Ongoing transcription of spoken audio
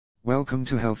Welcome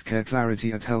to Healthcare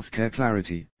Clarity. At Healthcare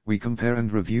Clarity, we compare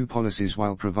and review policies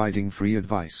while providing free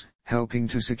advice, helping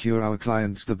to secure our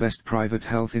clients the best private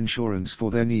health insurance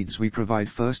for their needs. We provide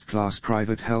first-class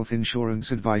private health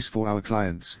insurance advice for our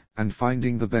clients, and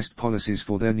finding the best policies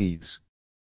for their needs.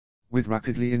 With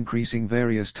rapidly increasing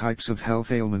various types of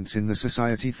health ailments in the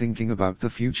society, thinking about the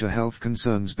future health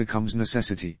concerns becomes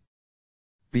necessity.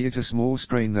 Be it a small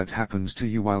sprain that happens to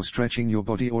you while stretching your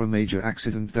body or a major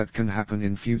accident that can happen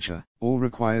in future, all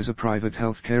requires a private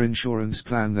healthcare insurance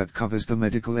plan that covers the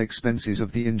medical expenses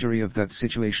of the injury of that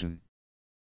situation.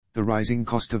 The rising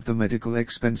cost of the medical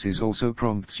expenses also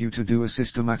prompts you to do a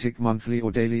systematic monthly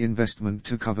or daily investment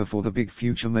to cover for the big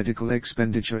future medical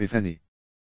expenditure, if any.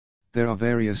 There are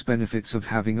various benefits of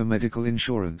having a medical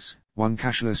insurance. 1.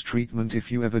 Cashless treatment.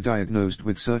 If you ever diagnosed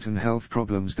with certain health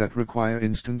problems that require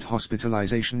instant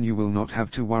hospitalization, you will not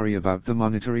have to worry about the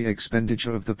monetary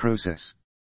expenditure of the process.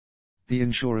 The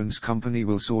insurance company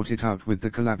will sort it out with the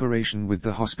collaboration with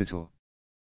the hospital.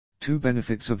 2.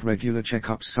 Benefits of regular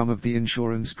checkups. Some of the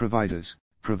insurance providers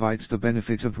provides the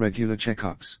benefit of regular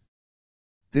checkups.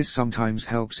 This sometimes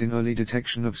helps in early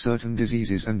detection of certain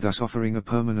diseases and thus offering a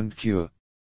permanent cure.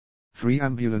 3.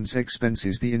 Ambulance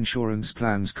expenses. The insurance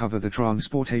plans cover the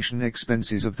transportation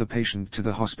expenses of the patient to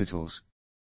the hospitals.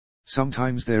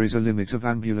 Sometimes there is a limit of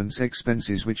ambulance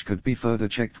expenses which could be further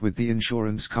checked with the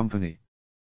insurance company.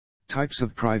 Types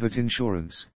of private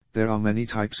insurance. There are many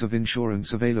types of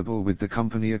insurance available with the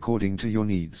company according to your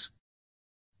needs.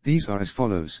 These are as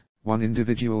follows. 1.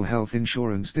 Individual health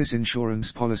insurance. This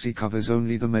insurance policy covers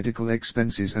only the medical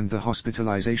expenses and the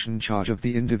hospitalization charge of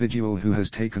the individual who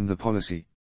has taken the policy.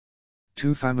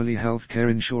 2. Family health care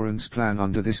insurance plan.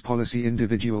 Under this policy,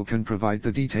 individual can provide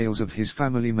the details of his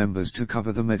family members to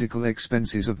cover the medical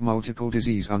expenses of multiple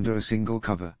disease under a single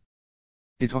cover.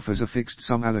 It offers a fixed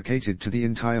sum allocated to the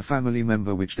entire family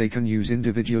member which they can use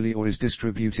individually or is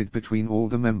distributed between all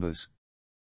the members.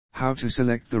 How to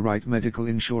select the right medical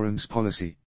insurance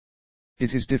policy.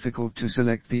 It is difficult to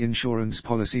select the insurance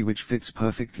policy which fits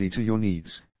perfectly to your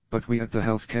needs, but we at the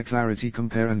Healthcare Clarity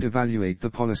compare and evaluate the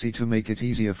policy to make it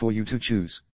easier for you to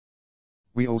choose.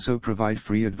 We also provide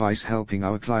free advice helping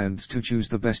our clients to choose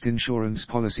the best insurance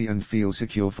policy and feel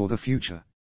secure for the future.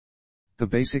 The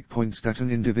basic points that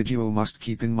an individual must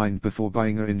keep in mind before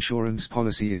buying an insurance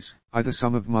policy is, either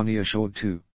sum of money assured.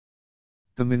 2.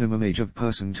 The minimum age of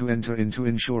person to enter into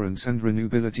insurance and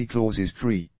renewability clauses.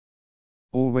 3.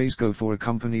 Always go for a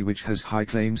company which has high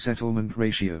claim settlement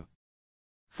ratio.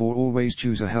 4. Always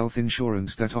choose a health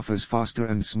insurance that offers faster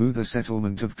and smoother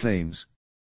settlement of claims.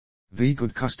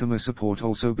 Good customer support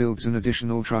also builds an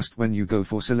additional trust when you go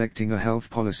for selecting a health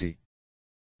policy.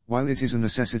 While it is a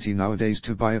necessity nowadays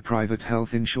to buy a private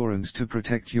health insurance to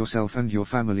protect yourself and your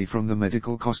family from the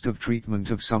medical cost of treatment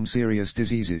of some serious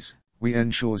diseases, we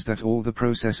ensures that all the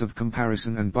process of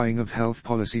comparison and buying of health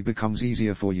policy becomes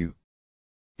easier for you.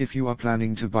 If you are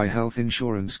planning to buy health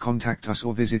insurance, contact us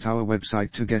or visit our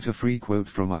website to get a free quote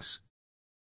from us.